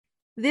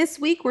This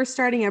week, we're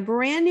starting a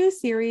brand new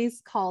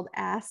series called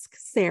Ask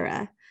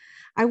Sarah.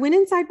 I went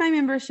inside my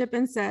membership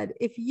and said,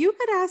 if you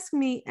could ask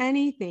me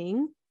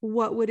anything,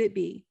 what would it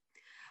be?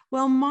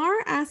 Well, Mar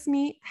asked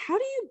me, how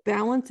do you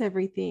balance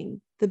everything?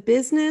 The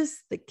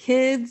business, the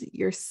kids,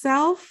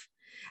 yourself?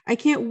 I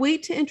can't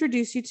wait to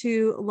introduce you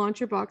to Launch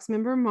Your Box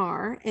member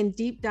Mar and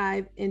deep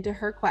dive into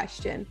her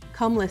question.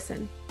 Come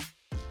listen.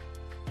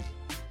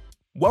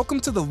 Welcome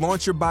to the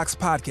Launch Your Box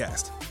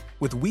podcast,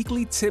 with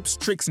weekly tips,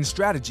 tricks, and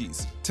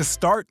strategies to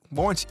start,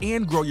 launch,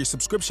 and grow your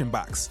subscription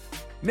box.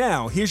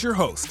 Now, here's your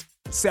host,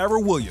 Sarah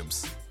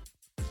Williams.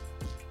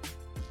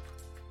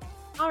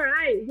 All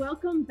right,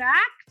 welcome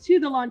back to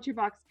the Launch Your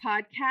Box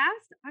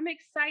podcast. I'm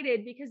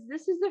excited because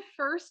this is the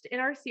first in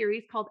our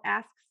series called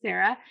Ask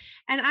Sarah,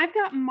 and I've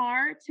got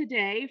Mar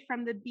today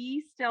from the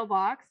Be Still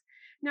Box.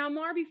 Now,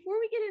 Mar, before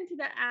we get into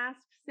the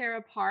Ask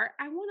Sarah part,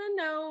 I want to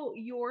know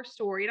your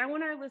story, and I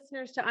want our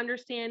listeners to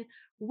understand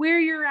where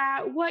you're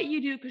at, what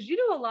you do, because you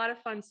do a lot of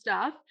fun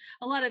stuff,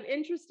 a lot of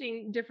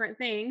interesting different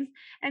things.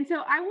 And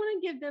so I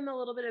want to give them a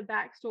little bit of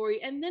backstory,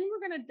 and then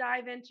we're going to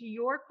dive into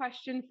your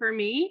question for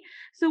me.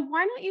 So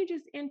why don't you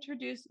just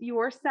introduce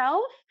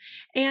yourself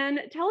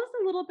and tell us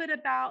a little bit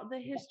about the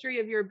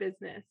history of your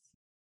business?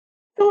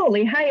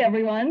 Absolutely. Hi,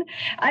 everyone.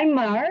 I'm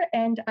Mar,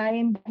 and I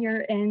am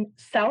here in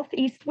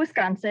Southeast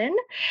Wisconsin,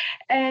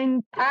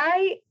 and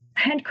I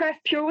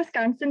handcraft pure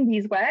Wisconsin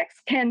beeswax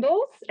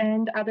candles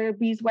and other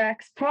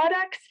beeswax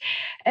products.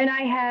 And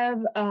I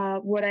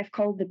have what I've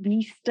called the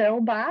Be Still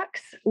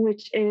box,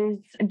 which is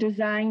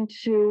designed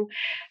to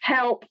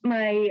help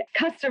my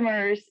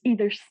customers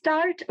either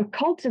start or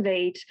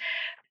cultivate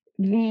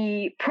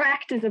the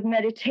practice of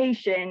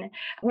meditation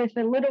with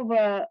a little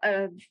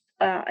of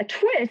a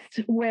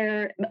twist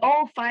where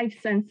all five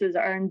senses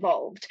are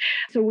involved.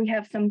 So we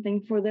have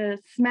something for the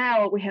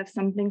smell, we have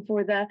something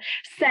for the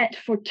scent,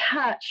 for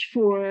touch,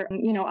 for,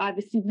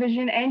 obviously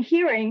vision and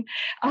hearing.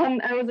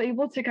 I was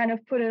able to kind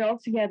of put it all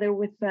together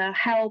with the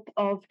help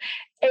of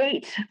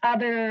 8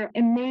 other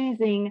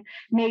amazing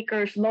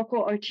makers,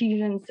 local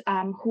artisans,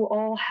 who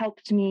all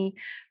helped me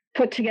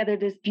put together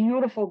this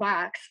beautiful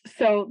box.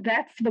 So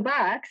that's the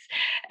box.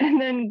 And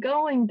then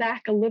going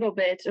back a little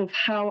bit of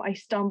how I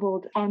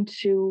stumbled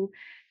onto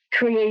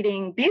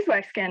creating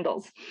beeswax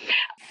candles.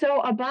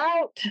 So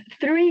about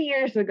 3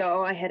 years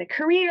ago, I had a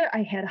career,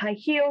 I had high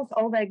heels,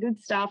 all that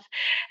good stuff.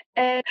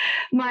 And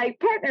my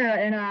partner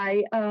and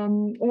I,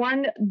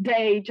 one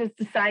day just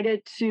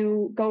decided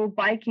to go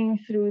biking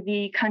through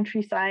the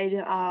countryside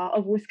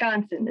of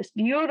Wisconsin, this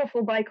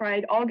beautiful bike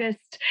ride,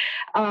 August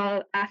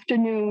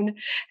afternoon.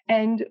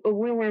 And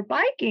we were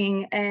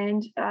biking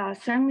and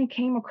suddenly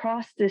came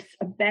across this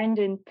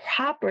abandoned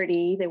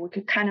property that we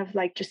could kind of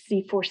like just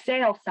see for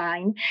sale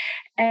sign.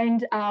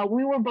 And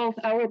we were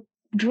our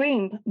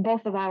dream,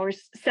 both of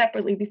ours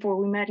separately before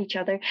we met each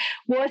other,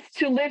 was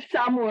to live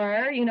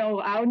somewhere,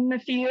 out in the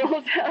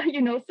fields,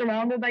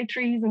 surrounded by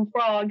trees and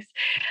frogs.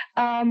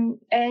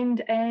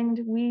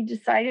 And we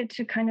decided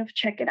to kind of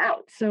check it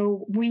out.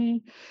 So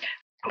we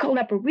called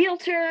up a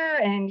realtor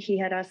and he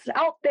had us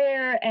out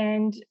there,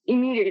 and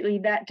immediately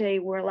that day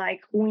we're like,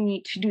 we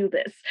need to do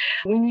this.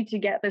 We need to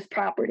get this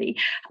property.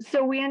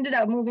 So we ended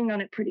up moving on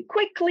it pretty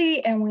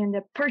quickly, and we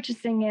ended up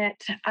purchasing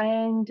it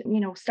and,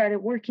 started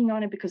working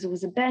on it because it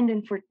was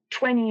abandoned for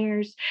 20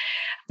 years.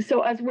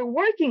 So as we're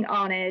working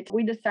on it,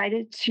 we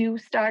decided to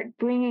start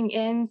bringing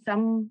in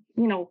some,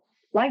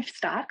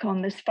 livestock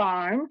on this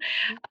farm.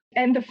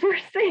 And the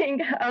first thing,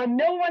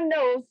 no one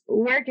knows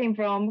where it came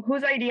from,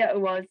 whose idea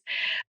it was.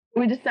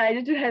 We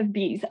decided to have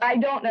bees. I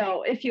don't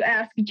know. If you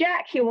ask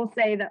Jack, he will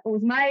say that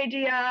was my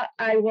idea.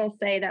 I will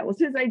say that was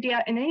his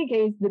idea. In any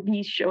case, the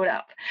bees showed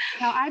up.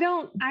 Now, I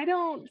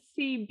don't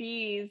see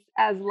bees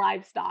as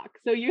livestock.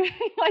 So you're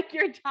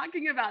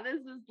talking about this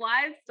as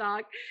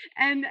livestock,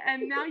 and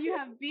now you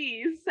have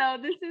bees. So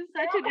this is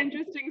such an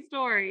interesting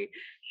story.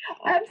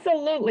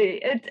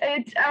 Absolutely. It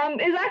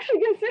is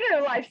actually considered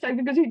a livestock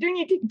because you do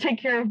need to take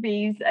care of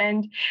bees,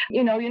 and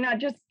you're not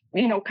just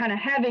kind of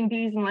having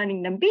bees and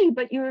letting them be,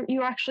 but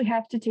you actually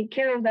have to take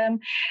care of them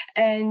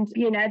and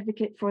be an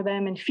advocate for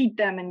them and feed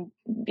them and,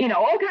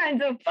 all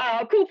kinds of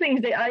cool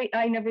things that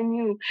I never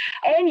knew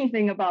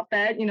anything about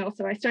that,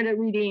 so I started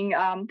reading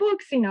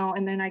books,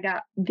 and then I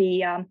got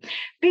the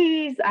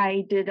bees.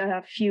 I did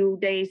a few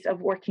days of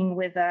working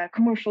with a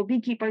commercial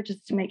beekeeper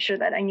just to make sure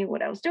that I knew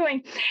what I was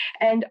doing,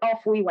 and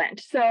off we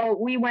went. So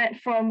we went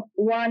from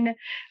one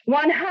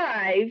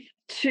hive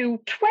to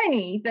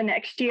 20 the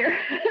next year.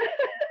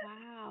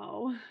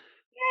 Wow.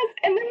 Yes,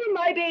 and they were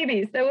my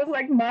babies. That was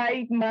like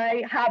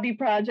my hobby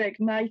project,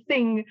 my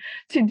thing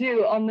to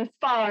do on this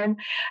farm.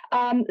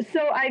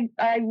 So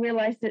I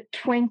realized that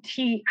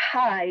 20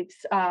 hives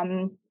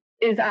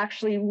is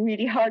actually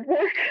really hard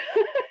work.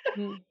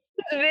 Mm-hmm.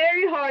 It's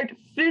very hard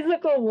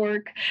physical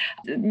work.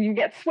 You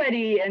get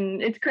sweaty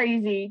and it's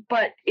crazy,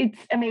 but it's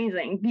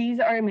amazing. Bees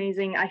are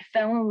amazing. I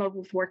fell in love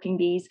with working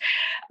bees.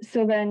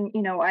 So then,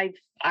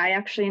 I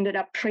actually ended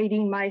up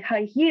trading my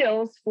high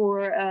heels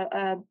for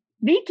a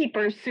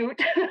beekeeper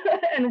suit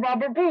and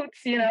rubber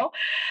boots,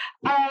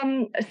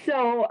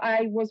 So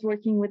I was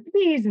working with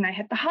bees and I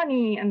had the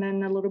honey and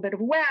then a little bit of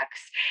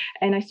wax,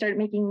 and I started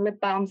making lip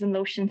balms and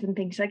lotions and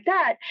things like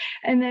that.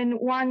 And then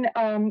one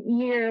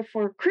year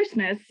for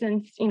Christmas,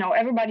 since,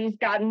 everybody's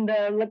gotten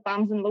the lip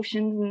balms and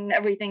lotions and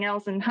everything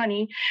else and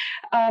honey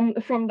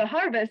from the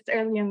harvest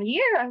early in the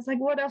year, I was like,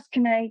 what else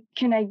can I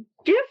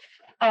give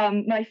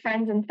my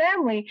friends and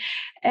family?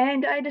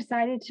 And I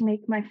decided to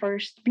make my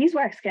first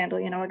beeswax candle.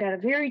 I got a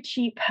very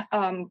cheap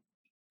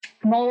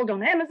mold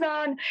on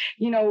Amazon,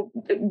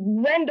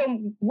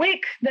 random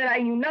wick that I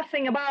knew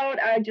nothing about.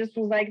 I just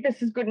was like,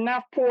 this is good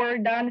enough, pour,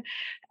 done.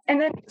 And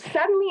then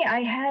suddenly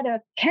I had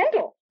a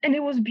candle and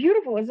it was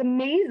beautiful. It was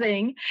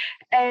amazing.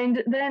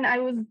 And then I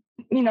was,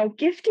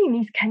 gifting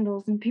these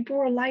candles and people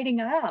were lighting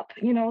up,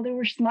 there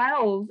were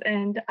smiles.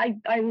 And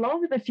I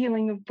love the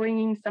feeling of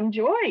bringing some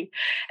joy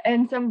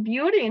and some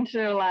beauty into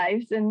their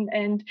lives.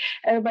 And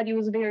everybody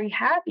was very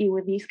happy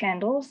with these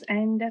candles.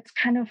 And that's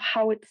kind of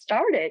how it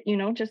started,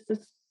 just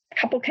this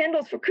couple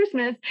candles for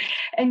Christmas.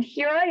 And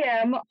here I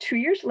am 2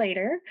 years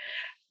later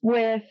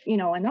with,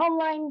 an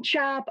online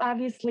shop,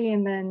 obviously,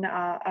 and then,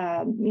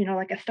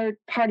 like a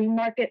third-party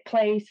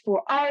marketplace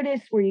for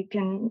artists where you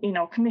can,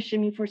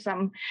 commission me for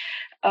some,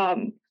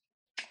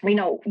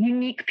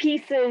 unique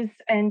pieces.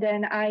 And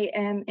then I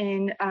am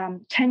in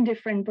 10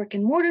 different brick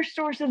and mortar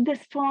stores at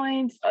this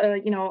point,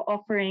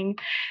 offering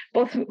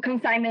both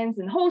consignments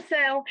and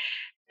wholesale.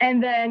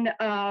 And then,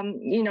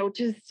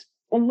 just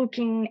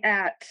looking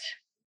at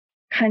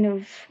kind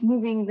of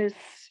moving this,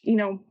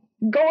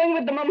 going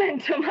with the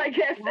momentum, I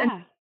guess,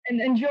 and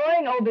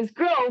enjoying all this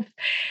growth.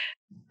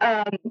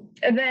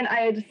 And then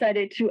I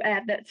decided to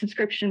add that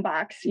subscription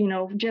box,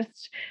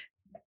 just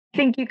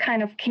think you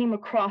kind of came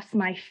across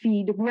my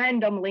feed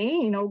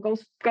randomly, go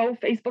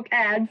Facebook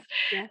ads.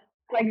 Yeah.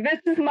 Like, this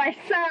is my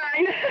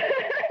sign.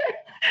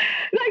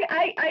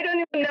 Like, I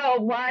don't even know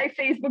why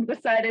Facebook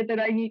decided that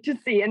I need to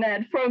see an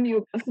ad from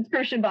you,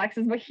 subscription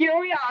boxes, but here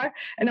we are.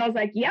 And I was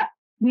like, yep.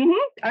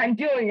 I'm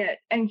doing it.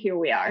 And here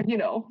we are,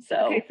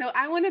 so. Okay, so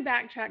I want to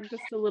backtrack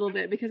just a little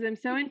bit because I'm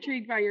so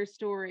intrigued by your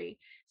story.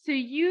 So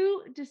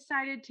you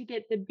decided to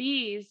get the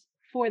bees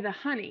for the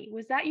honey.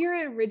 Was that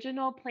your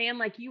original plan?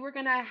 Like, you were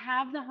going to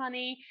have the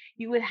honey,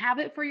 you would have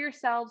it for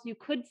yourselves, you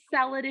could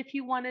sell it if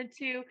you wanted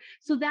to.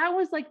 So that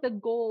was like the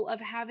goal of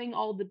having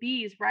all the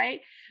bees,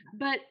 right?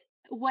 But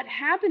what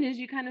happened is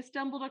you kind of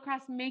stumbled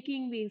across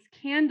making these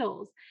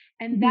candles,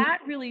 and that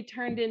really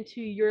turned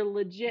into your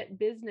legit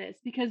business,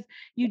 because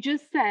you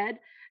just said,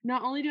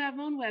 not only do I have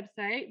my own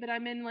website, but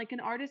I'm in like an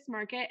artist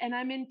market and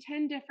I'm in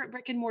 10 different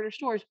brick and mortar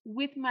stores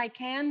with my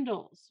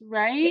candles,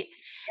 right?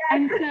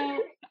 And so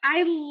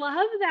I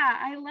love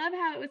that. I love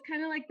how it was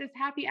kind of like this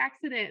happy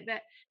accident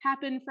that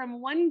happened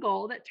from one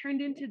goal that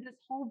turned into this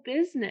whole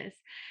business.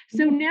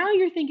 So now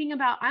you're thinking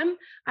about,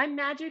 I'm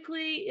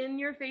magically in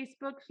your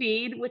Facebook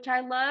feed, which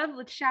I love.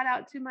 Let's shout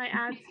out to my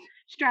ads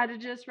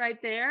strategist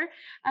right there.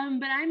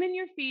 But I'm in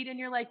your feed and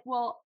you're like,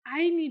 well,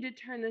 I need to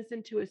turn this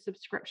into a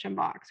subscription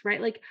box,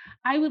 right? Like,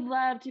 I would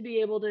love to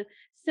be able to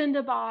send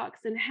a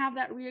box and have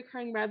that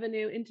reoccurring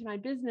revenue into my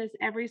business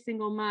every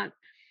single month.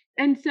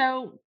 And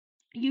so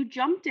you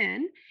jumped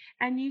in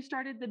and you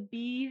started the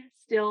Be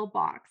Still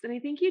box. And I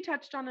think you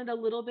touched on it a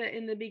little bit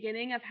in the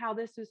beginning of how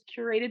this was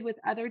curated with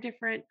other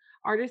different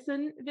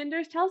artisan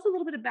vendors. Tell us a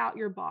little bit about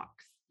your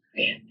box.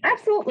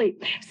 Absolutely.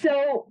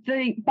 So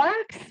the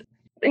box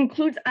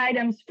includes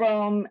items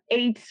from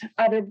 8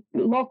 other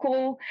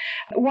local,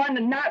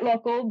 one not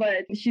local,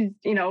 but she's,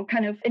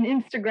 kind of an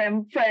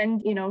Instagram friend,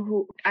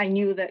 who I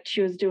knew that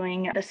she was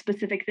doing the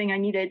specific thing I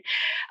needed.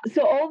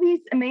 So all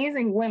these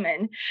amazing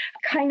women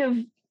kind of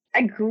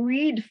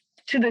agreed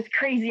to this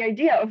crazy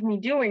idea of me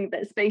doing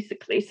this,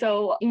 basically.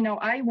 So,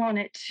 I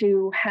wanted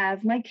to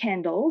have my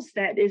candles,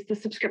 that is the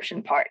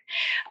subscription part.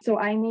 So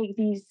I make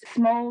these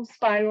small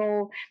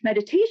spiral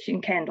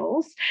meditation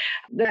candles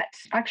that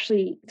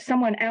actually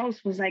someone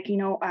else was like,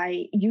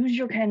 I use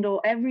your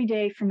candle every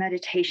day for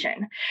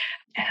meditation.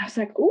 And I was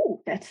like,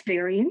 oh, that's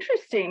very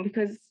interesting,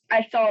 because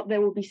I thought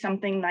there would be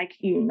something like,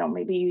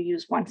 maybe you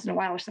use once in a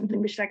while or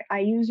something, but she's like, I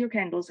use your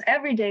candles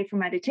every day for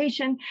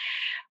meditation.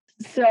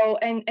 So,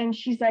 and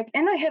she's like,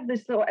 and I have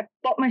I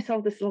bought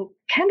myself this little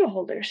candle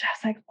holder. So I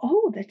was like,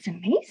 oh, that's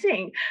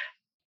amazing.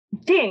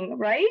 Ding,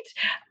 right?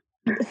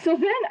 So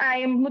then I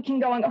am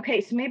going, okay,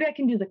 so maybe I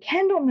can do the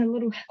candle and the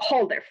little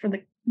holder for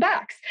the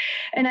box.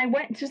 And I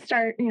went to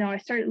I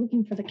started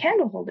looking for the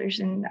candle holders,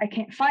 and I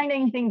can't find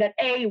anything that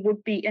A,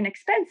 would be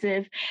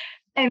inexpensive,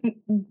 and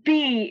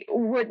B,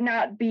 would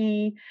not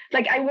be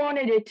like, I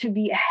wanted it to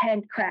be a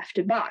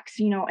handcrafted box,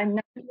 and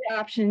not the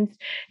options,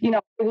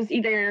 it was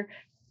either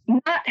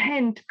not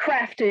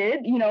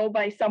handcrafted,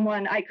 by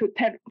someone I could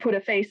put a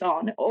face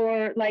on,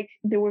 or like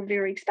they were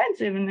very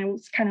expensive and it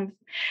was kind of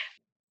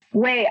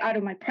way out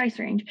of my price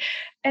range.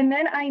 And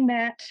then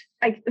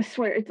I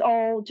swear, it's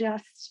all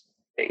just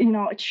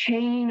a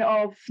chain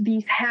of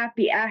these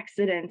happy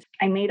accidents.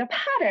 I made a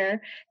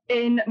pattern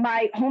in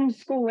my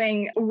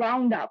homeschooling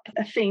roundup,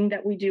 a thing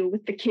that we do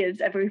with the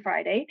kids every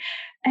Friday.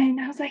 And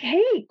I was like,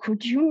 hey,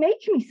 could you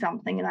make me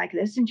something like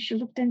this? And she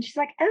looked and she's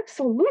like,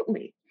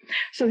 absolutely.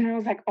 So then I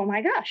was like, oh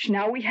my gosh,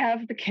 now we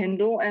have the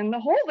Kindle and the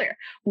holder.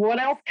 What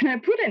else can I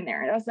put in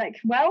there? And I was like,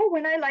 well,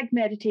 when I like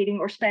meditating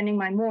or spending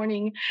my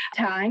morning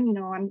time,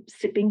 I'm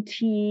sipping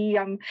tea,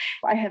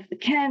 I have the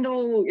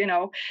candle,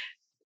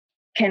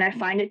 can I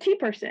find a tea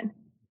person?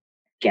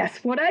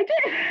 Guess what I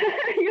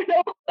did?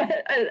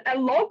 A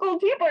local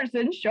tea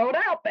person showed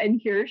up and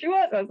here she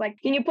was. I was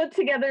like, can you put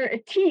together a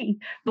tea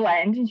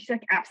blend? And she's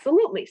like,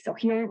 absolutely. So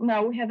here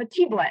now we have a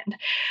tea blend.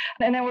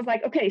 And I was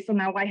like, okay, so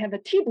now I have a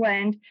tea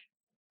blend.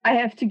 I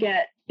have to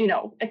get,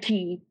 a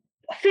tea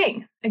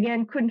thing.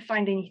 Again, couldn't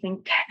find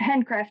anything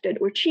handcrafted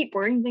or cheap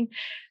or anything.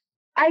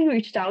 I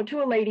reached out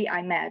to a lady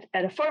I met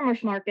at a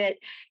farmer's market.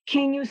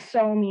 Can you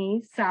sew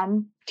me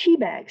some tea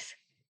bags?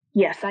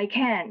 Yes, I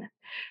can.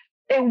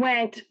 It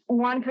went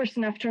one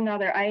person after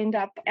another. I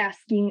ended up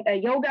asking a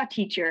yoga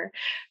teacher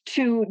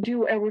to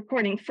do a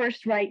recording,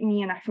 first write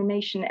me an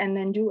affirmation and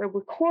then do a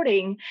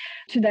recording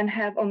to then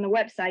have on the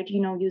website,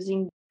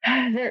 using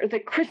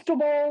the crystal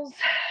balls.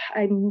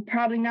 I'm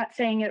probably not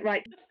saying it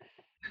right.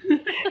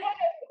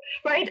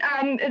 Right?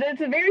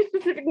 It's a very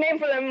specific name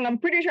for them, and I'm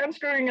pretty sure I'm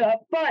screwing it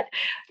up. But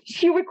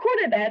she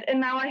recorded that,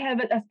 and now I have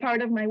it as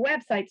part of my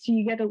website. So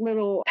you get a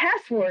little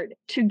password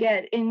to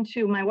get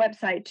into my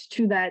website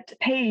to that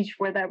page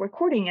where that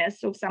recording is.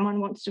 So if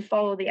someone wants to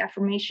follow the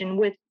affirmation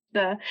with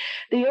the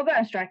yoga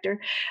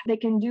instructor, they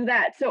can do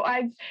that. So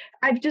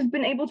I've just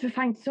been able to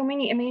find so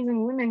many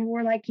amazing women who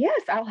are like, yes,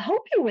 I'll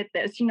help you with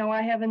this.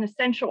 I have an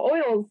essential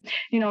oils,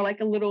 like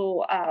a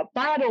little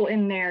bottle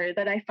in there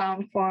that I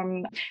found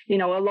from, a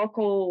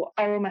local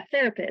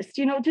aromatherapist,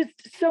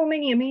 just so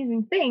many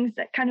amazing things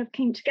that kind of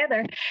came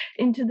together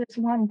into this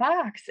one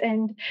box.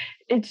 And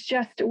it's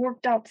just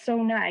worked out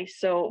so nice.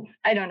 So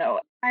I don't know.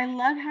 I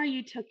love how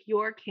you took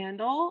your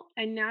candle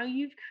and now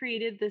you've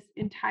created this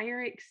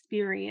entire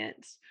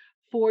experience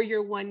for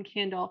your one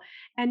candle.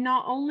 And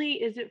not only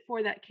is it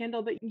for that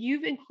candle, but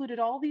you've included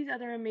all these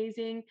other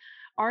amazing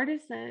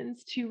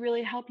artisans to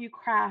really help you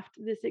craft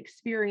this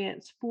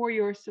experience for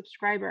your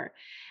subscriber.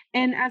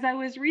 And as I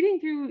was reading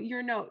through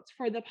your notes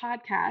for the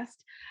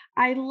podcast,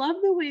 I love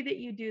the way that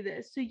you do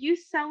this. So you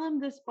sell them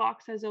this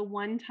box as a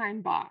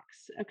one-time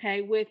box,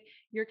 okay, with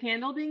your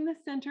candle being the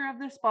center of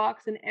this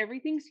box and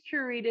everything's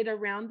curated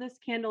around this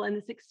candle and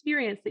this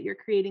experience that you're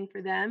creating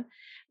for them.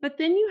 But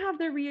then you have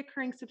the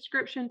reoccurring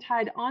subscription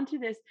tied onto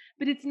this,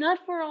 but it's not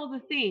for all the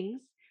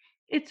things.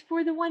 It's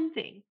for the one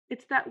thing.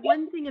 It's that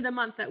one thing of the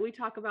month that we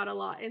talk about a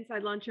lot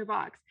inside Launch Your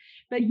Box.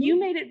 But you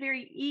made it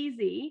very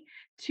easy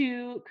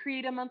to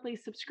create a monthly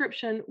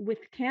subscription with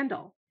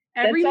candle.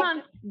 Every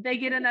month they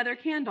get another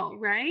candle,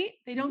 right?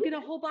 They don't get a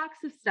whole box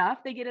of stuff.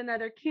 They get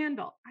another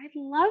candle. I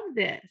love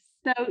this.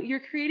 So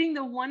you're creating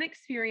the one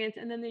experience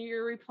and then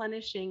you're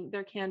replenishing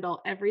their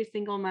candle every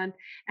single month.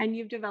 And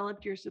you've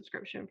developed your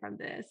subscription from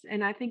this.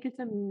 And I think it's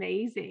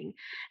amazing.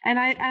 And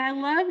I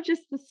love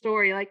just the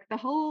story, like the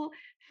whole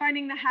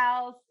finding the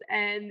house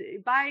and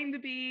buying the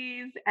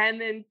bees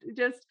and then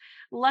just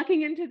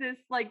lucking into this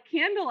like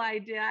candle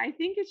idea. I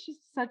think it's just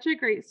such a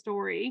great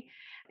story.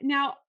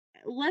 Now,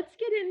 let's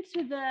get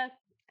into the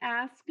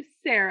Ask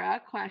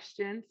Sarah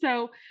question.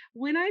 So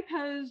when I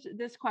posed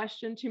this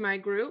question to my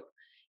group,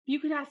 if you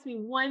could ask me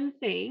one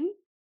thing,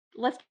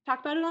 let's talk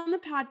about it on the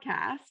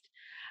podcast.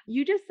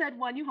 You just said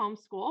one, you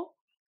homeschool.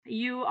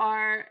 You've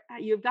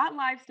got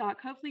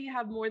livestock. Hopefully you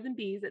have more than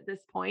bees at this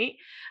point.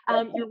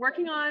 You're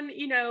working on,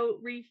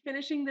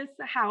 refinishing this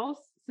house.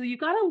 So you've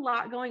got a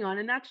lot going on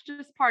and that's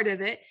just part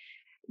of it.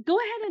 Go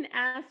ahead and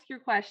ask your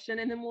question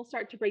and then we'll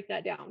start to break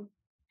that down.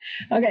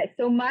 Okay,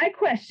 so my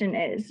question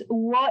is,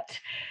 what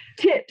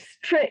tips,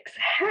 tricks,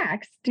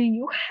 hacks do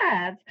you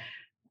have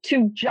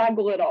to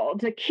juggle it all?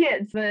 The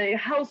kids, the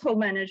household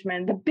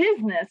management, the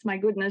business, my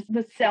goodness,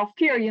 the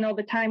self-care,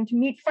 the time to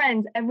meet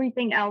friends,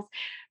 everything else.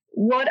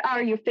 What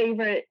are your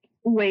favorite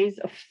ways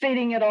of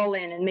fitting it all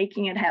in and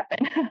making it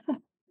happen?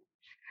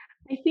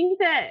 I think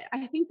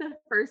the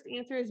first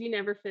answer is you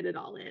never fit it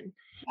all in.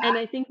 And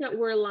I think that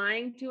we're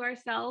lying to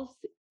ourselves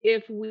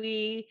if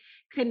we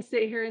can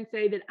sit here and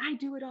say that I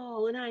do it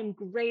all and I'm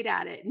great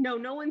at it.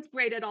 No one's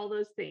great at all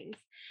those things.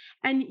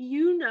 And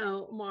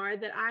Mar,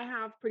 that I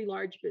have pretty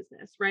large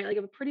business, right? Like I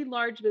have a pretty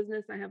large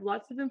business. I have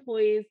lots of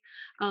employees.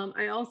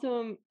 I also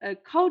am a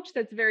coach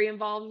that's very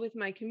involved with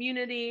my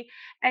community.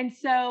 And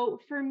so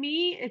for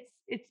me,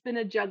 it's been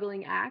a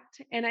juggling act.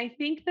 And I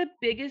think the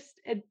biggest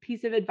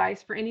piece of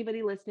advice for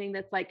anybody listening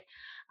that's like,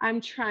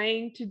 I'm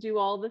trying to do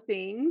all the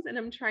things and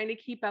I'm trying to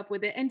keep up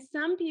with it. And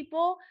some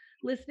people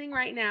listening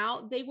right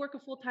now, they work a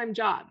full-time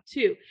job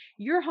too.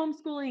 You're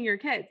homeschooling your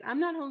kids. I'm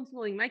not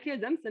homeschooling my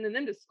kids. I'm sending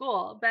them to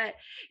school. But,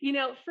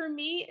 for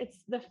me, it's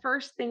the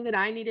first thing that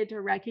I needed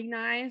to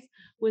recognize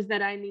was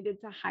that I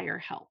needed to hire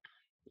help.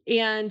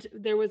 And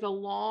there was a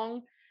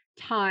long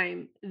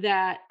time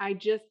that I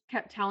just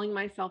kept telling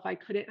myself I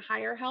couldn't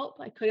hire help.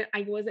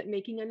 I wasn't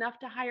making enough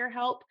to hire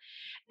help.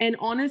 And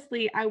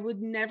honestly, I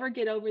would never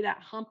get over that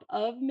hump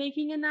of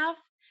making enough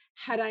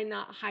had I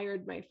not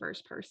hired my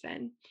first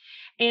person.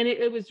 And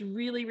it was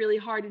really, really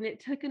hard. And it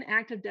took an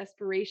act of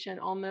desperation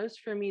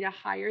almost for me to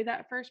hire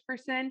that first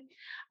person.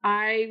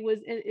 It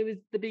was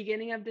the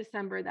beginning of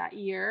December that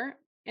year.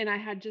 And I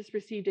had just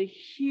received a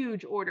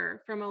huge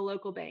order from a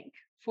local bank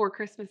for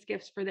Christmas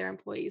gifts for their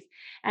employees.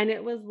 And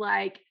it was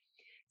like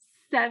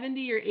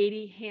 70 or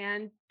 80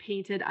 hand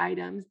painted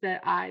items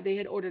that they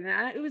had ordered.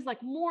 And it was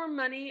like more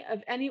money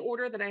of any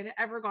order that I'd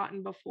ever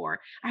gotten before.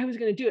 I was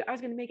going to do it. I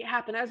was going to make it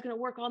happen. I was going to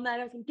work all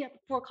night. I was going to get up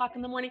at 4 o'clock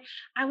in the morning.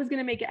 I was going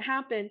to make it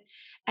happen.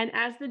 And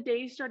as the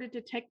days started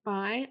to tick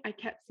by, I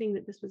kept seeing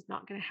that this was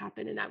not going to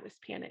happen. And I was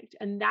panicked.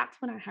 And that's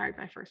when I hired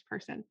my first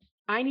person.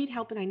 I need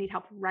help and I need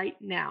help right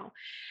now.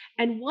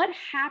 And what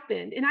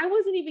happened, and I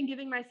wasn't even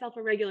giving myself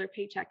a regular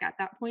paycheck at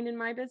that point in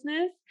my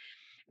business.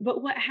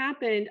 But what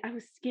happened, I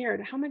was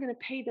scared. How am I going to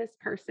pay this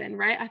person?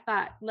 Right. I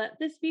thought, let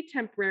this be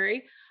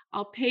temporary.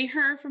 I'll pay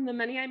her from the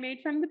money I made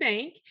from the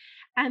bank.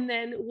 And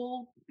then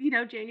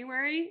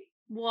January,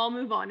 we'll all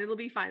move on. It'll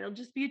be fine. It'll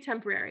just be a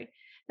temporary.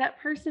 That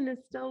person is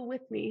still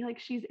with me. Like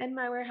she's in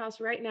my warehouse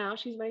right now.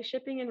 She's my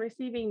shipping and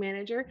receiving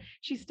manager.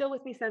 She's still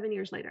with me 7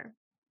 years later.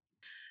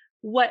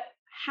 What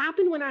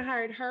happened when I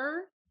hired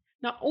her,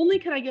 not only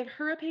could I give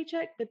her a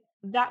paycheck, but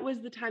that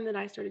was the time that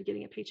I started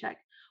getting a paycheck.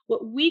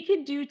 What we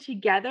could do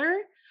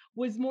together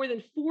was more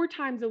than 4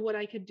 times of what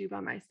I could do by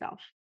myself.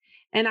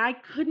 And I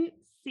couldn't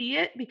see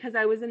it because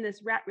I was in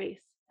this rat race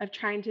of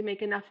trying to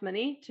make enough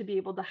money to be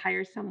able to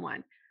hire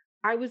someone.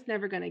 I was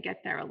never going to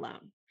get there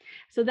alone.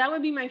 So that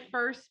would be my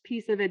first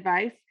piece of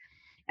advice.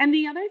 And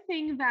the other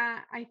thing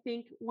that I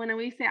think when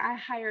we say I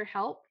hire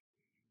help,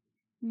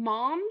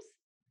 moms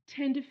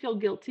tend to feel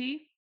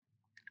guilty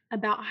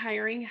about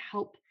hiring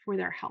help for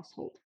their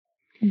household.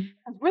 Mm.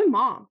 We're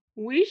mom.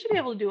 We should be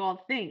able to do all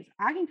the things.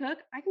 I can cook,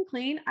 I can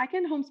clean, I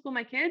can homeschool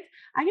my kids,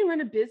 I can run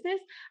a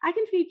business, I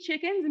can feed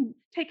chickens and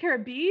take care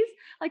of bees.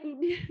 Like,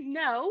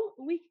 no,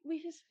 we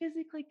just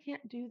physically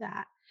can't do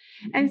that.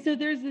 And so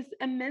there's this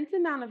immense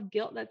amount of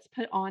guilt that's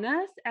put on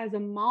us as a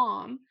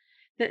mom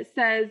that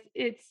says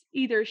it's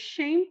either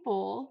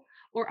shameful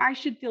or I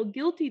should feel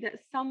guilty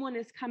that someone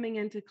is coming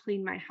in to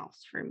clean my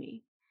house for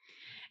me.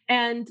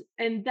 And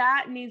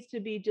that needs to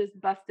be just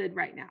busted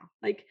right now.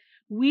 Like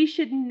we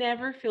should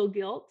never feel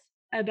guilt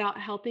about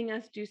helping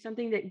us do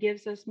something that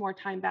gives us more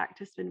time back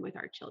to spend with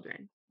our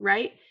children,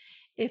 right?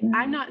 If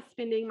I'm not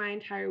spending my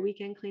entire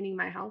weekend cleaning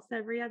my house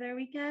every other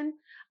weekend,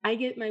 I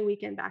get my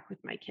weekend back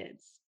with my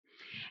kids.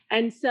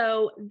 And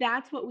so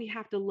that's what we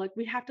have to look.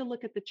 We have to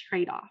look at the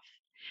trade-off.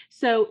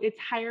 So it's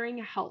hiring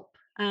help.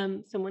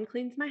 Someone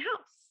cleans my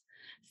house.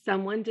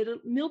 Someone did a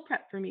meal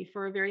prep for me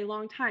for a very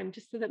long time,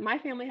 just so that my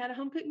family had a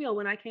home cooked meal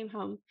when I came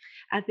home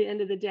at the end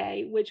of the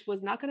day, which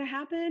was not going to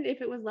happen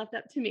if it was left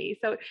up to me.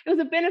 So it was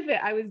a benefit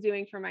I was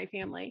doing for my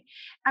family.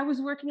 I was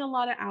working a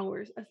lot of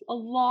hours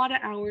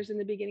in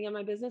the beginning of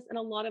my business. And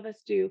a lot of us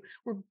do.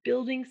 We're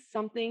building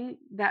something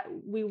that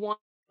we want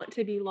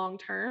to be long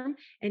term,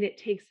 and it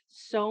takes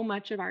so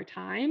much of our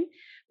time,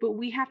 but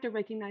we have to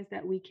recognize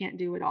that we can't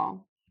do it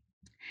all.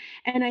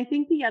 And I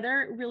think the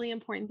other really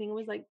important thing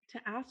was like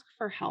to ask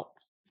for help.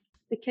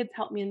 The kids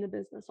help me in the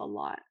business a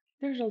lot.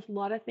 There's a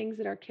lot of things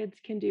that our kids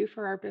can do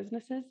for our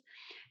businesses.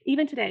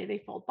 Even today, they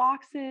fold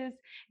boxes,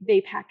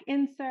 they pack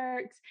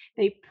inserts,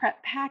 they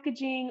prep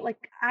packaging.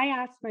 Like I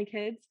asked my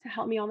kids to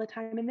help me all the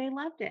time and they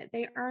loved it.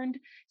 They earned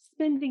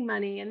spending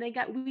money and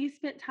we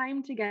spent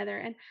time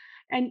together,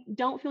 and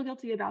don't feel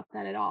guilty about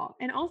that at all.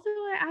 And also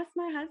I asked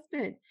my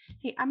husband,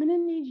 hey, I'm going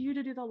to need you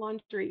to do the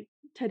laundry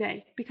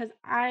today because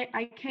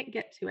I can't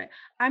get to it.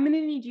 I'm going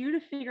to need you to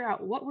figure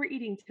out what we're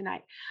eating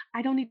tonight.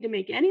 I don't need to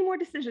make any more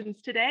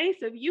decisions today.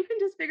 So if you can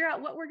just figure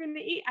out what we're going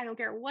to eat, I don't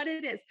care what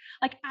it is.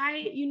 Like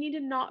you need to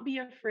not be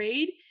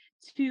afraid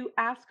to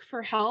ask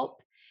for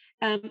help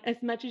as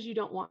much as you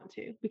don't want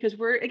to, because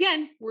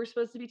we're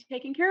supposed to be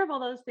taking care of all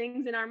those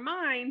things in our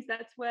minds.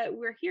 That's what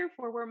we're here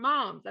for. We're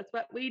moms. That's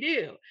what we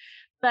do.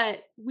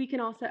 But we can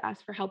also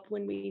ask for help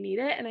when we need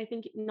it. And I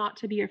think not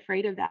to be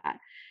afraid of that.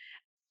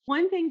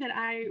 One thing that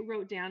I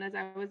wrote down as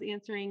I was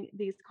answering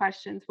these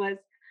questions was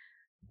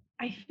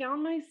I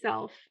found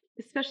myself,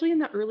 especially in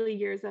the early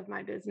years of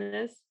my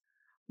business,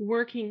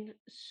 working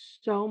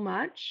so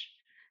much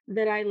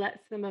that I let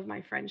some of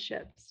my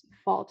friendships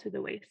fall to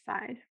the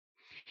wayside.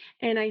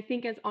 And I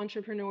think as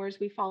entrepreneurs,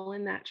 we fall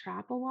in that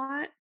trap a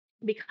lot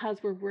because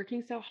we're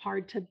working so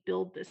hard to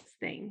build this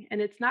thing and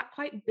it's not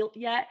quite built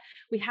yet.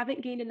 We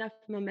haven't gained enough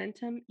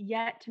momentum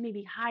yet to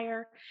maybe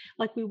hire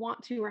like we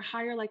want to or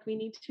hire like we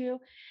need to.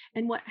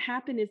 And what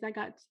happened is I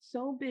got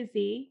so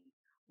busy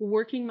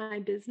working my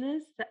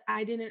business that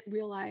I didn't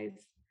realize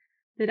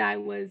that I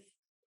was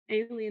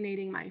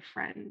alienating my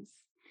friends.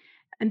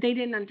 And they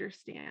didn't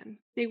understand.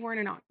 They weren't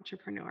an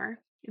entrepreneur.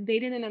 They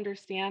didn't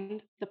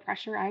understand the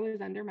pressure I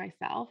was under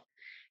myself.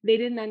 They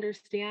didn't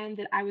understand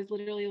that I was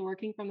literally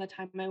working from the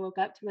time I woke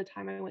up to the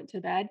time I went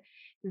to bed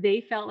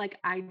they felt like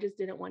I just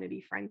didn't want to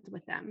be friends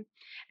with them.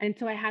 And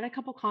so I had a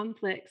couple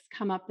conflicts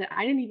come up that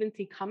I didn't even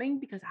see coming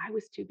because I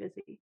was too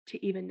busy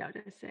to even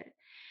notice it.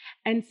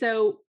 And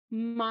so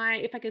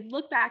if I could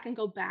look back and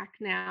go back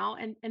now,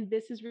 and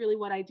this is really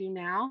what I do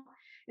now,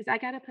 is I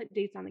got to put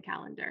dates on the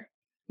calendar.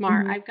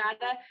 Mar, Mhm.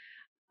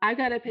 I've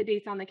got to put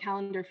dates on the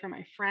calendar for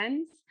my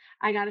friends.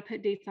 I got to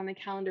put dates on the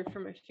calendar for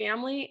my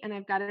family, and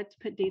I've got to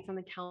put dates on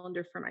the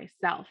calendar for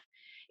myself.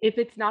 If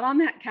it's not on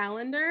that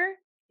calendar,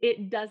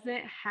 it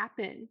doesn't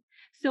happen.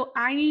 So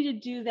I need to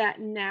do that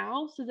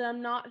now so that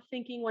I'm not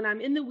thinking when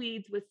I'm in the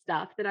weeds with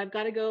stuff that I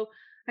got to go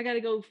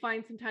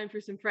find some time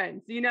for some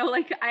friends.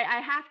 Like I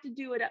have to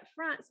do it up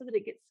front so that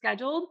it gets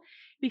scheduled,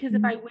 because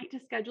if I Mhm. wait to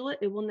schedule it,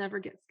 it will never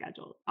get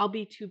scheduled. I'll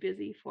be too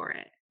busy for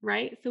it.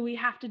 Right. So we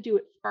have to do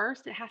it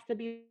first. It has to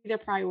be the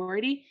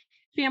priority: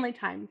 family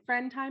time,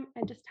 friend time,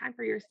 and just time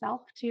for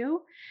yourself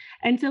too.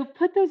 And so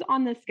put those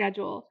on the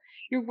schedule.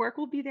 Your work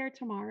will be there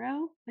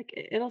tomorrow. Like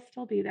it'll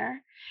still be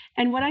there.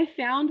 And what I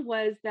found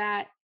was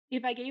that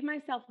if I gave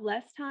myself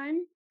less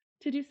time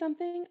to do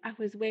something, I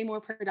was way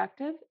more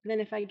productive than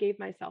if I gave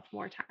myself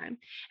more time.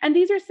 And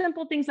these are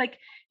simple things like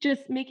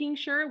just making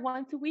sure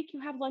once a week you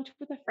have lunch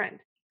with a friend.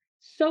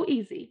 So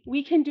easy.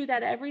 We can do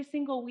that every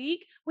single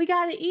week. We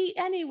got to eat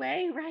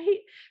anyway, right?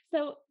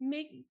 So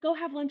go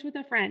have lunch with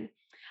a friend.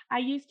 I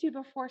used to,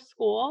 before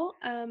school,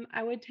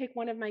 I would take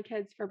one of my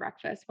kids for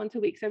breakfast once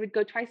a week. So I would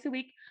go twice a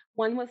week,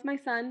 one with my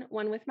son,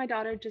 one with my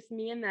daughter, just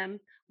me and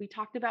them. We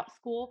talked about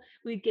school.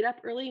 We'd get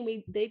up early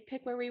and they'd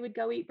pick where we would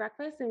go eat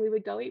breakfast, and we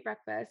would go eat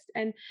breakfast.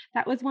 And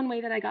that was one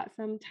way that I got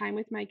some time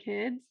with my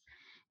kids.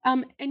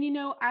 And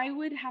I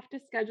would have to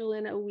schedule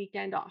in a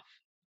weekend off.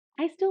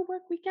 I still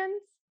work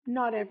weekends,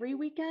 not every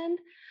weekend,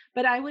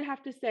 but I would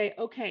have to say,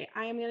 okay,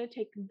 I am going to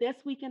take this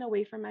weekend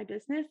away from my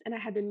business. And I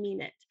had to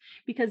mean it,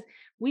 because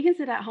we can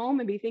sit at home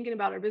and be thinking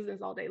about our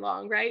business all day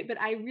long, right? But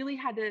I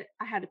had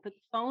to put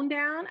the phone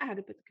down, I had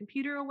to put the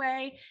computer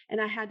away, and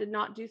I had to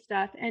not do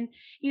stuff. And,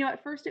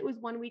 at first it was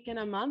one weekend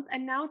a month,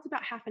 and now it's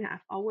about half and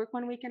half. I'll work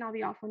one weekend, I'll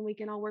be off one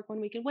weekend, I'll work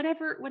one weekend,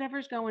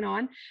 whatever's going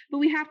on. But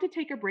we have to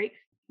take a break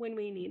when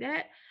we need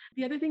it.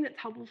 The other thing that's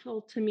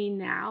helpful to me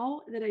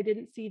now that I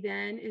didn't see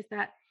then is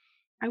that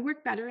I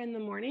work better in the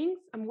mornings.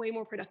 I'm way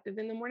more productive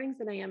in the mornings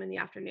than I am in the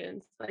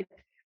afternoons. Like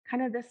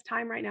kind of this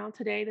time right now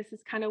today, this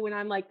is kind of when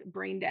I'm like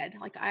brain dead.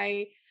 Like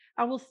I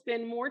will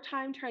spend more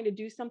time trying to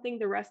do something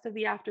the rest of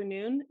the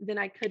afternoon than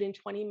I could in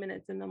 20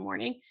 minutes in the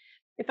morning.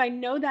 If I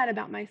know that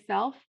about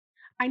myself,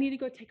 I need to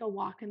go take a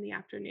walk in the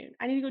afternoon.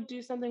 I need to go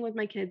do something with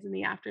my kids in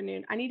the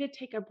afternoon. I need to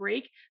take a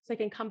break so I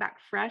can come back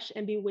fresh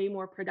and be way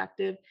more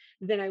productive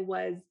than I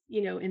was,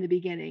 in the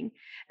beginning.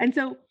 And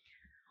so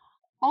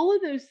all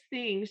of those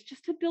things,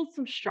 just to build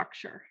some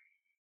structure.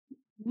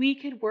 We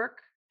could work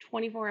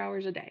 24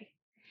 hours a day.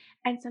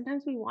 And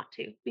sometimes we want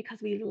to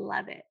because we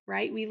love it,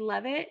 right? We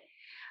love it.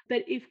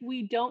 But if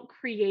we don't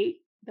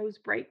create those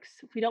breaks,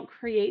 if we don't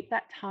create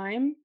that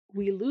time,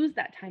 we lose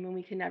that time and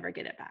we can never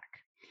get it back.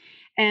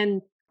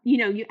 And,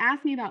 you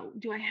asked me about,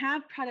 do I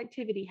have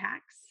productivity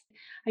hacks?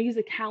 I use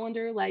a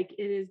calendar like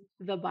it is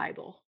the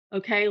Bible.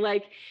 Okay.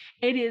 Like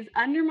it is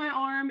under my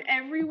arm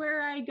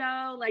everywhere I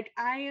go. Like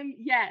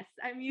yes,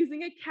 I'm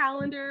using a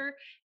calendar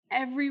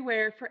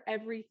everywhere for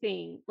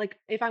everything. Like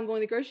if I'm going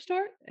to the grocery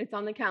store, it's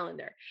on the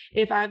calendar.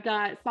 If I've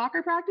got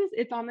soccer practice,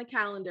 it's on the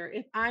calendar.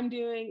 If I'm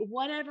doing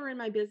whatever in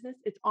my business,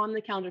 it's on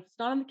the calendar. If it's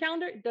not on the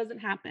calendar, it doesn't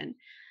happen.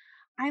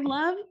 I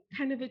love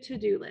kind of a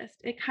to-do list.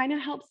 It kind of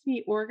helps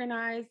me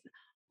organize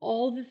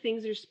all the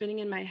things that are spinning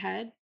in my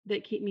head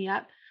that keep me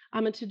up.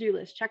 I'm a to-do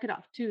list. Check it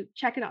off.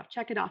 Check it off.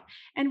 Check it off.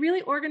 And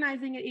really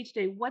organizing it each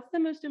day. What's the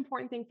most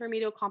important thing for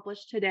me to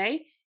accomplish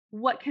today?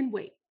 What can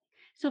wait?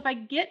 So if I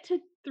get to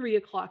 3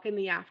 o'clock in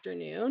the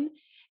afternoon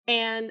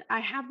and I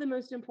have the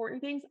most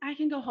important things, I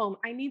can go home.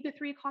 I need the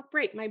 3 o'clock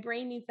break. My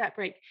brain needs that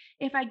break.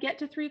 If I get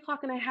to 3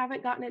 o'clock and I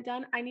haven't gotten it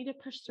done, I need to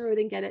push through it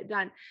and get it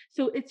done.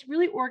 So it's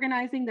really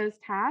organizing those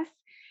tasks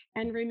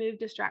and remove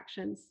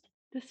distractions.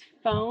 This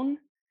phone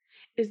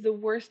is the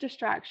worst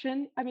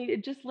distraction. I mean,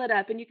 it just lit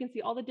up and you can see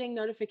all the dang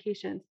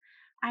notifications.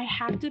 I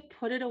have to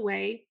put it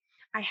away.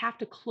 I have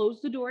to close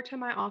the door to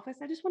my office.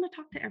 I just want to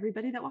talk to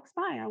everybody that walks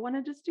by. I want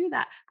to just do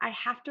that. I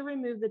have to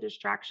remove the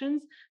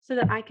distractions so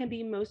that I can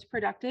be most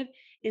productive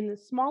in the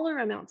smaller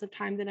amounts of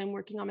time that I'm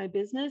working on my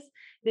business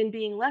than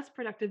being less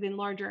productive in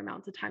larger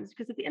amounts of times.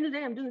 Because at the end of the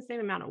day, I'm doing the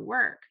same amount of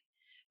work.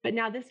 But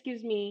now this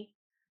gives me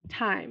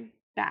time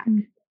back,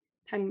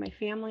 time with my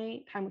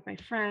family, time with my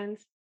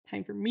friends,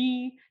 time for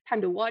me,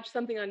 time to watch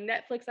something on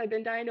Netflix I've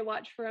been dying to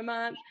watch for a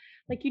month.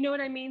 Like, you know what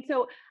I mean?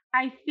 So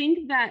I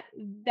think that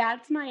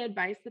that's my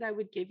advice that I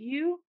would give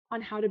you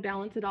on how to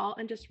balance it all,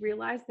 and just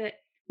realize that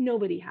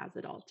nobody has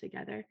it all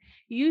together.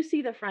 You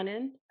see the front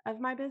end of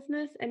my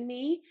business and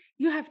me,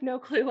 you have no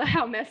clue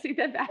how messy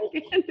the back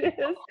end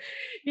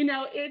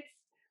is.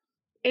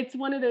 It's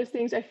one of those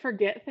things. I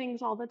forget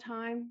things all the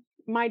time.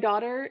 My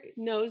daughter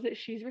knows that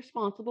she's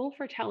responsible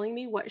for telling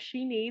me what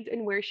she needs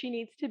and where she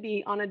needs to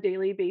be on a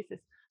daily basis.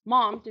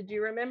 Mom, did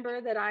you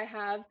remember that I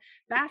have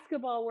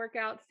basketball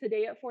workouts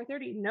today at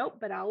 4:30? Nope,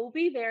 but I will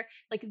be there.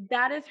 Like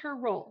that is her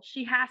role.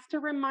 She has to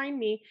remind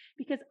me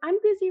because I'm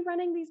busy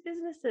running these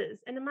businesses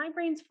and my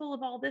brain's full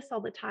of all this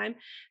all the time.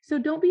 So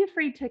don't be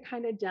afraid to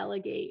kind of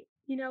delegate,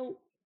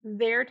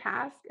 their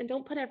task and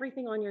don't put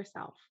everything on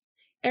yourself.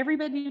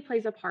 Everybody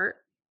plays a part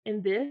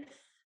in this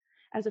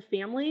as a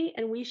family,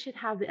 and we should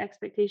have the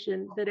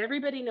expectation that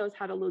everybody knows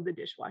how to load the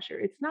dishwasher.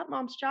 It's not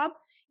mom's job,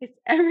 it's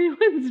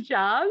everyone's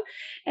job,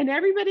 and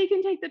everybody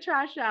can take the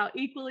trash out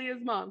equally as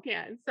mom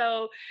can.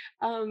 So,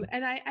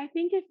 and I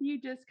think if you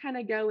just kind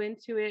of go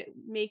into it,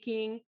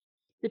 making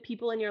the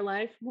people in your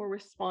life more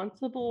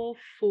responsible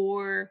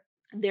for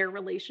their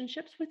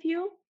relationships with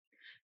you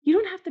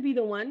don't have to be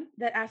the one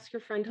that asks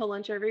your friend to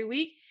lunch every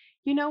week.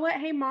 You know what?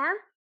 Hey, Mar,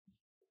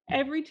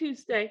 every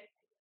Tuesday,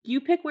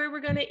 you pick where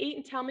we're going to eat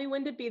and tell me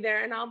when to be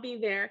there, and I'll be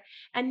there,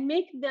 and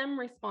make them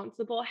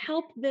responsible.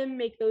 Help them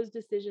make those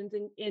decisions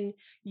in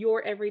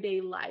your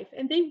everyday life.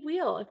 And they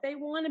will. If they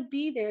want to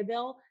be there,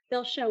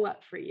 they'll show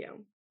up for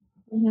you.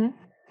 Mm-hmm.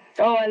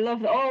 Oh, I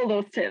love all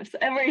those tips,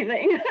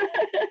 everything.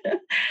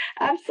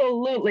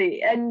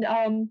 Absolutely. And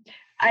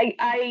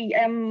I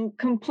am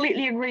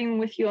completely agreeing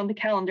with you on the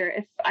calendar.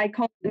 If I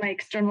call it my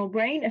external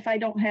brain, if I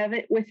don't have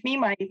it with me,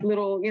 my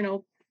little,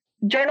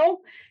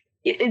 journal,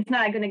 it's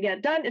not going to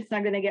get done. It's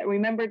not going to get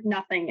remembered.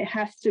 Nothing. It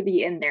has to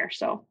be in there.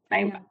 So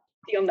I'm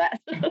on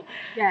that.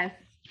 Yes.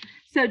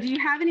 So do you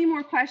have any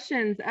more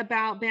questions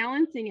about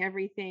balancing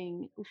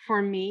everything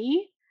for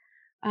me?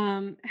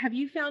 Have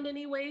you found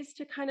any ways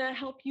to kind of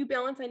help you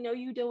balance? I know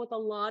you deal with a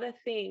lot of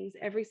things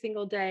every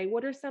single day.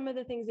 What are some of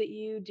the things that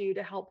you do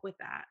to help with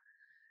that?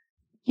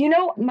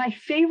 My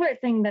favorite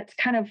thing that's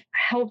kind of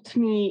helped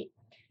me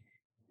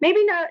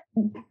maybe not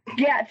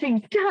get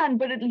things done,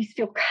 but at least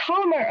feel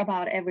calmer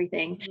about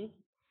everything. Mm-hmm.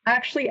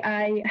 Actually,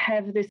 I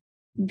have this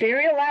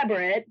very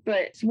elaborate,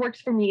 but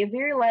works for me, a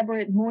very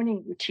elaborate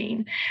morning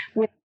routine.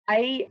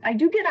 I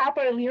do get up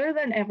earlier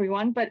than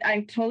everyone, but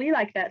I totally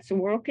like that. So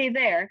we're okay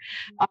there.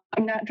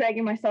 I'm not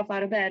dragging myself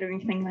out of bed or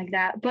anything like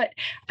that. But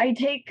I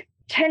take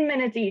 10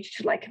 minutes each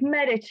to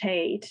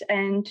meditate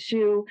and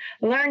to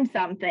learn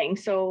something.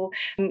 So,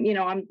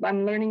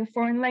 I'm learning a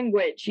foreign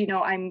language,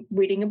 I'm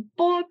reading a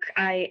book,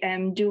 I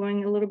am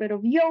doing a little bit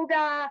of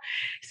yoga.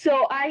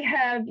 So I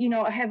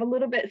have a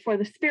little bit for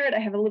the spirit, I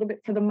have a little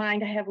bit for the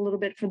mind, I have a little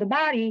bit for the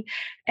body.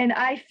 And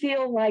I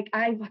feel like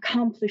I've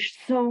accomplished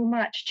so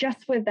much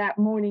just with that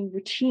morning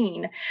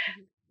routine.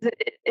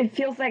 It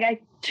feels like I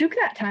took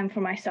that time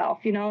for myself,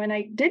 and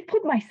I did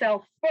put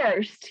myself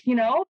first,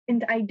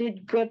 and I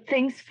did good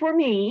things for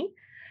me.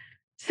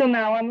 So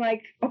now I'm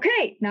like,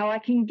 okay, now I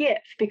can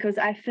give because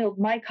I filled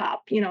my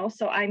cup,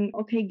 so I'm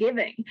okay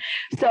giving.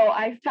 So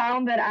I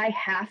found that I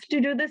have to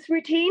do this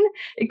routine.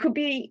 It could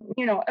be,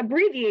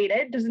 abbreviated.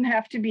 It doesn't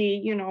have to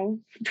be,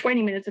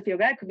 20 minutes of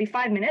yoga. It could be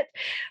 5 minutes.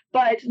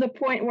 But to the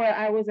point where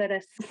I was at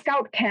a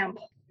scout camp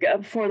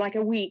for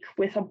a week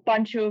with a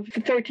bunch of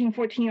 13,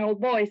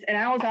 14-year-old boys. And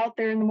I was out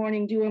there in the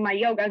morning doing my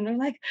yoga and they're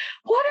like,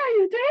 what are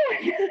you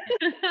doing?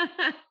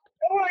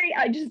 Don't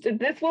worry,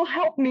 this will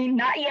help me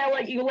not yell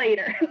at you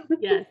later.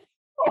 Yes.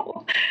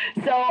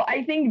 So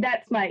I think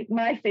that's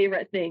my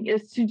favorite thing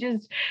is to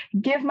just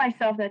give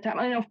myself that time.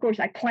 And of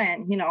course I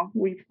plan,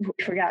 we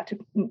forgot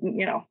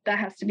to, that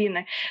has to be in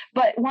there.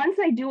 But once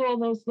I do all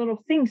those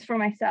little things for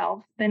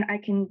myself, then I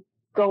can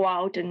go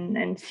out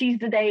and seize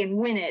the day and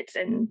win it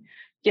and,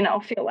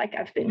 feel like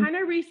I've been kind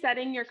of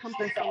resetting your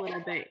compass a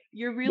little bit.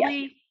 You're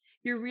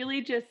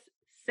really just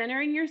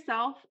centering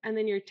yourself, and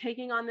then you're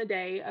taking on the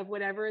day of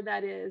whatever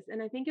that is.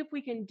 And I think if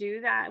we can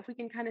do that, if we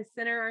can kind of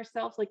center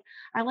ourselves, like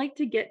I like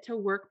to get to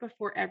work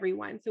before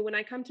everyone. So when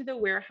I come to the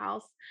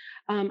warehouse,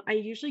 I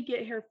usually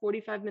get here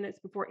 45 minutes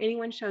before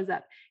anyone shows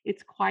up.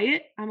 It's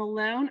quiet. I'm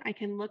alone. I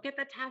can look at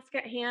the task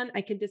at hand.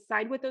 I can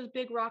decide what those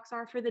big rocks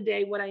are for the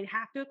day, what I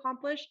have to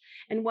accomplish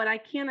and what I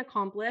can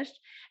accomplish.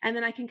 And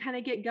then I can kind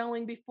of get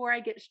going before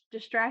I get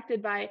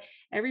distracted by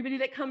everybody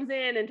that comes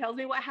in and tells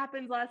me what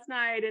happened last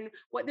night and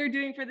what they're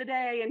doing for the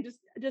day. And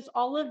just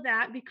all of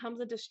that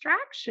becomes a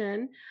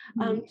distraction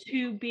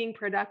to being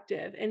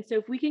productive. And so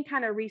if we can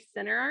kind of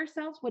recenter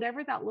ourselves,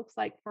 whatever that looks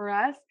like for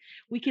us,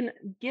 we can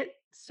get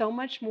so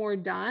much more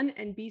done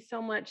and be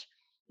so much,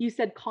 you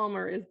said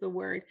calmer is the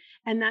word.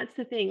 And that's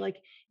the thing. Like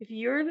if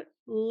you're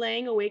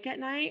laying awake at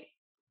night,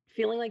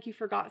 feeling like you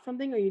forgot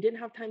something or you didn't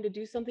have time to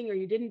do something or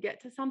you didn't get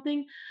to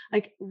something,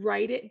 like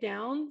write it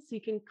down so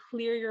you can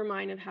clear your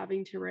mind of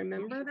having to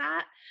remember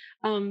that,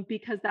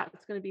 because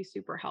that's going to be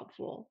super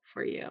helpful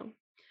for you.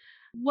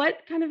 What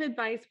kind of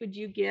advice would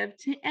you give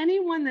to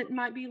anyone that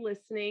might be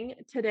listening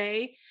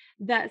today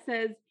that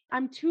says,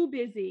 I'm too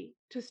busy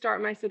to start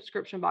my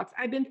subscription box.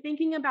 I've been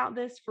thinking about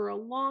this for a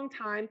long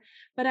time,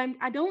 but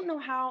I don't know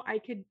how I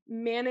could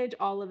manage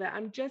all of it.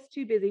 I'm just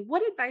too busy.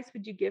 What advice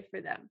would you give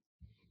for them?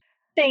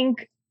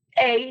 Think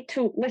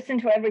to listen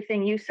to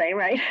everything you say,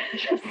 right?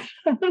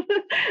 And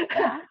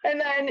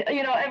then,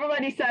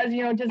 everybody says,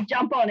 just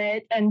jump on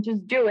it and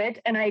just do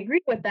it. And I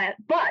agree with that.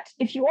 But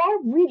if you are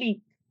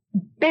really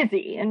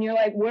busy and you're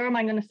like, where am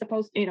I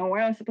supposed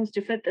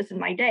to fit this in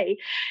my day,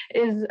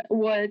 is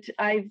what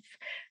I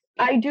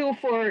do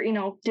for,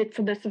 did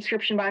for the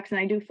subscription box, and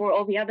I do for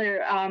all the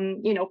other,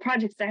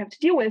 projects I have to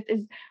deal with,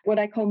 is what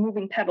I call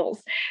moving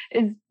pebbles.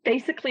 Is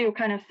basically you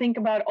kind of think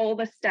about all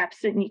the steps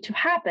that need to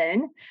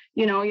happen.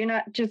 You're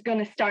not just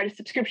going to start a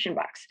subscription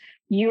box.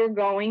 You're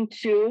going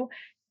to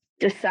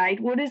decide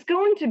what is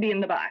going to be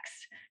in the box.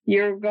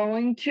 You're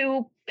going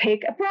to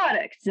pick a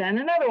product, then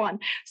another one.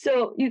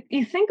 So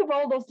you think of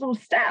all those little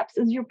steps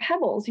as your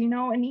pebbles,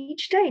 and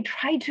each day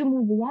try to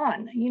move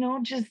one,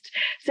 just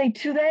say,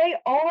 today,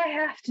 all I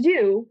have to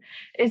do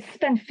is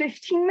spend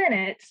 15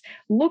 minutes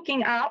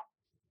looking up,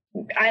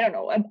 I don't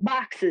know,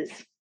 boxes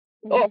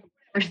or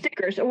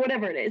stickers or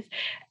whatever it is.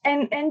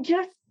 And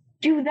just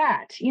do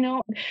that.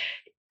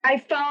 I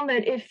found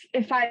that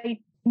if I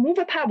move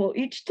a pebble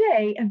each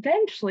day,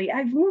 eventually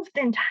I've moved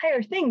the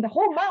entire thing, the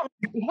whole mountain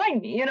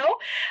behind me, So,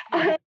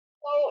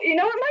 it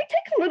might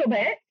take a little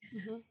bit,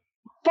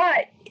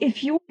 but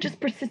if you're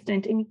just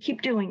persistent and you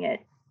keep doing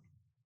it,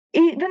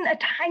 even a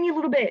tiny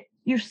little bit,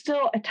 you're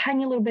still a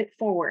tiny little bit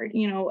forward,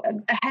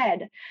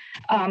 ahead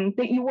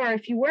that you were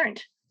if you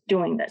weren't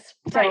doing this.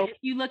 Right. If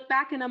you look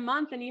back in a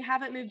month and you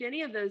haven't moved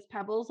any of those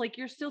pebbles, like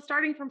you're still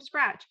starting from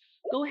scratch,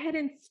 go ahead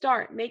and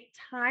start. Make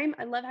time.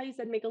 I love how you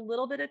said make a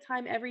little bit of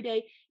time every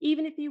day,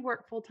 even if you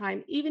work full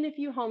time, even if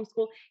you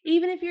homeschool,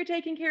 even if you're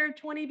taking care of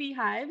 20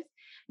 beehives,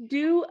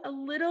 do a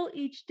little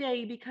each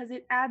day because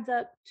it adds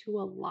up to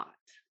a lot.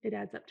 It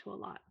adds up to a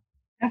lot.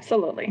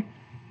 Absolutely.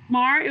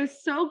 Mar, it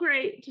was so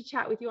great to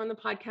chat with you on the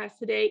podcast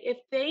today. If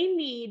they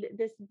need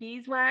this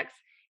beeswax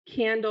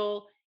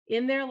candle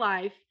in their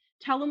life,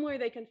 tell them where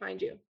they can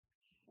find you.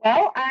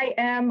 Well, I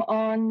am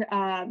on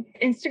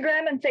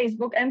Instagram and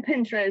Facebook and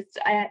Pinterest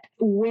at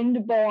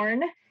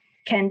Windborn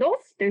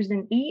Candles. There's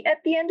an E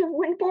at the end of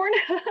Windborn.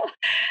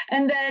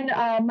 And then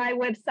my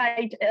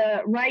website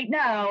right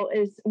now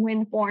is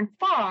Windborn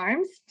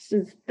Farms.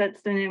 So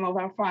that's the name of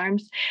our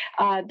farms,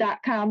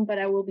 .com, but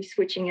I will be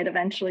switching it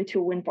eventually to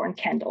Windborn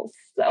Candles.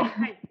 So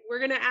okay. We're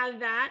going to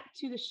add that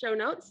to the show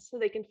notes so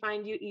they can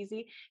find you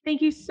easy.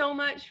 Thank you so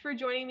much for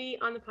joining me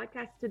on the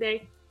podcast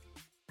today.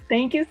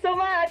 Thank you so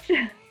much.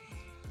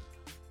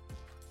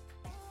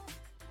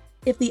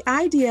 If the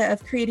idea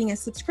of creating a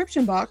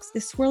subscription box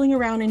is swirling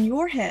around in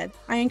your head,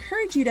 I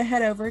encourage you to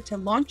head over to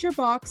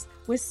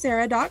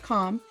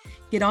launchyourboxwithsarah.com,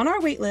 get on our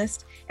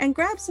waitlist, and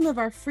grab some of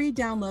our free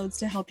downloads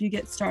to help you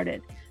get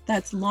started.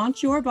 That's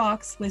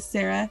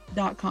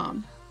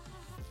launchyourboxwithsarah.com.